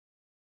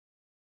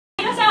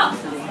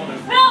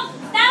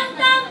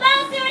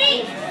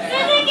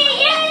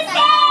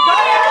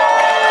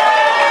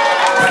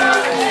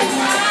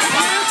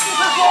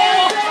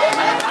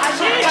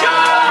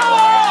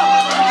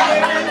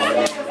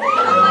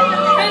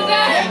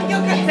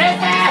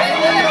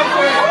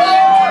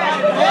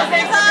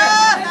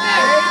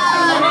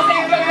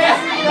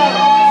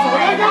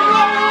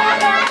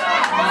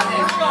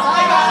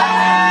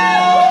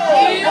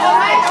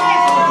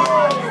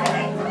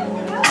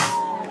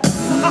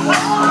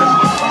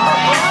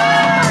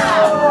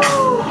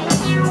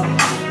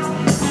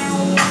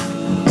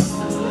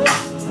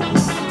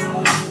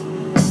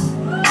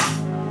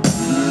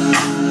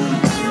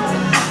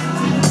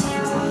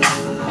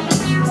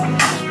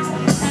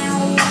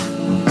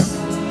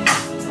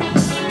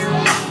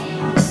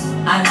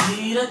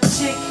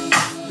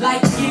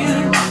Like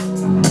you,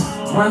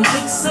 one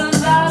licks a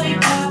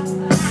lollipop,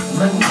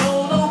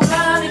 Manolo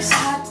Bonic's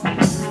hot.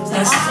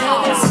 Let's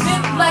take a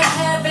spit like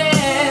heaven,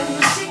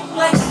 chick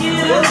like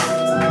you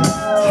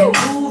can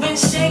move and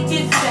shake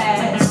it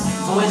fast.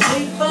 Boys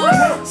wait for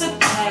her to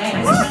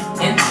pass,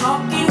 and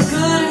talking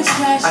good and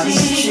trashy. I need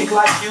a chick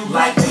like you,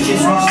 like me.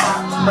 Just won't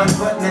stop,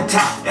 unbutton the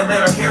top, and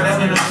let her hair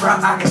down in the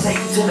drop. I can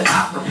take you to the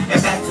opera and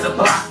back to the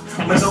block.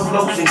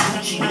 Manolos and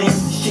Gucci lens,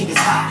 this chick is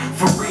hot,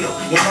 for real,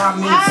 and I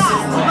mean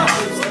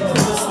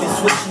twisting,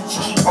 switching, she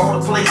keep all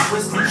the plays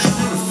twisting. She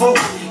keep it full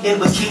in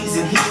bikinis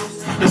and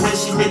heels. The way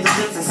she lit the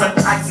lips and suck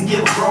the ice and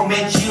give a grown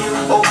man chill.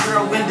 Old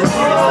girl independent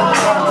from the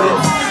drum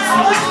whips.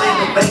 Smooth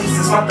flavor bass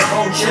and smart the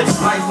own chips.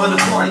 Life for the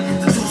party,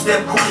 the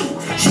two-step queen.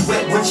 She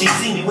wet when she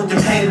see me with the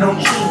painted on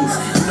jeans.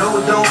 No,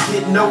 it don't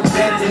get no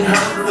better than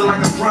her. Feel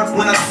like a drunk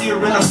when I see her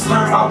and I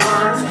slur my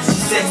words.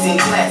 She's sexy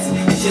and classy,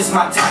 it's just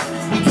my type.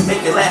 We can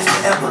make it last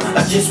forever,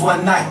 or just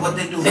one night. What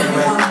they do?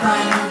 Everyone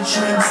buying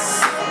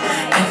drinks,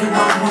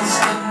 everyone wants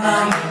the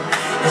night.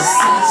 It's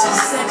such a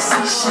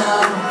sexy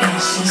show, and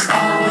she's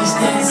always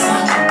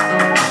dancing.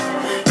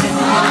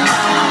 Everyone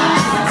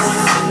buying drinks,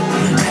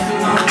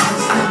 everyone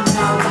wants to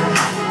know.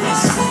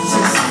 It's such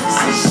a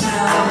sexy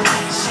show,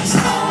 and she's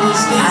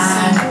always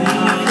dancing. I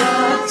need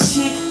a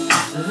chick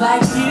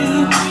like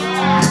you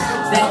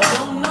that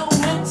don't know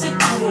when to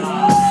quit,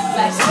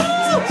 like me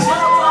to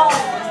jump on.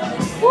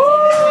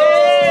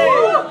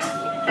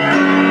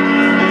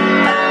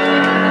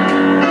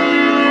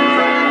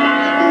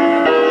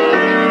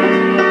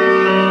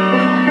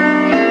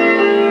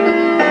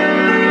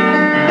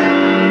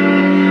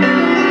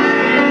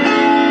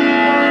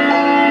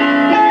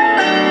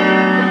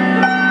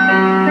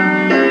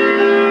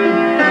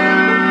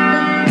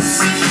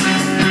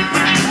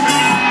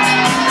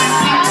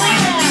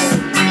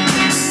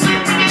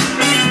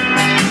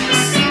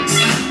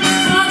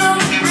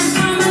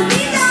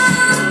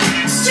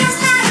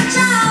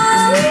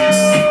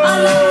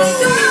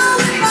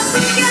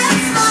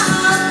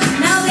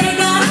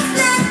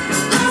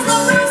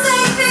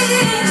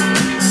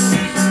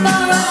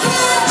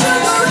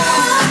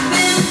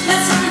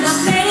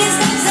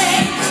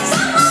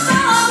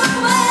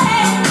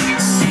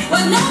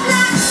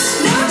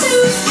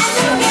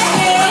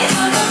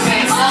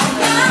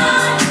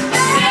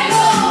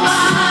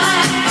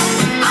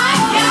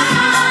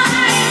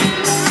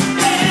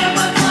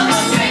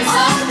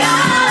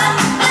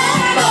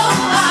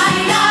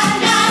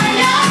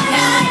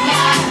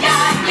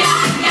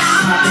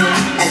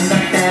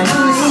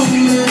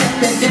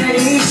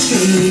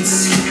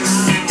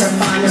 To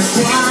find a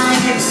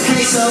quiet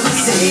place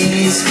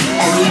overseas,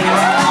 and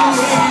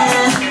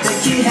yeah, the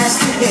key has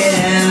to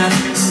hear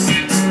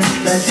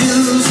the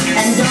do's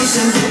and don'ts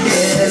and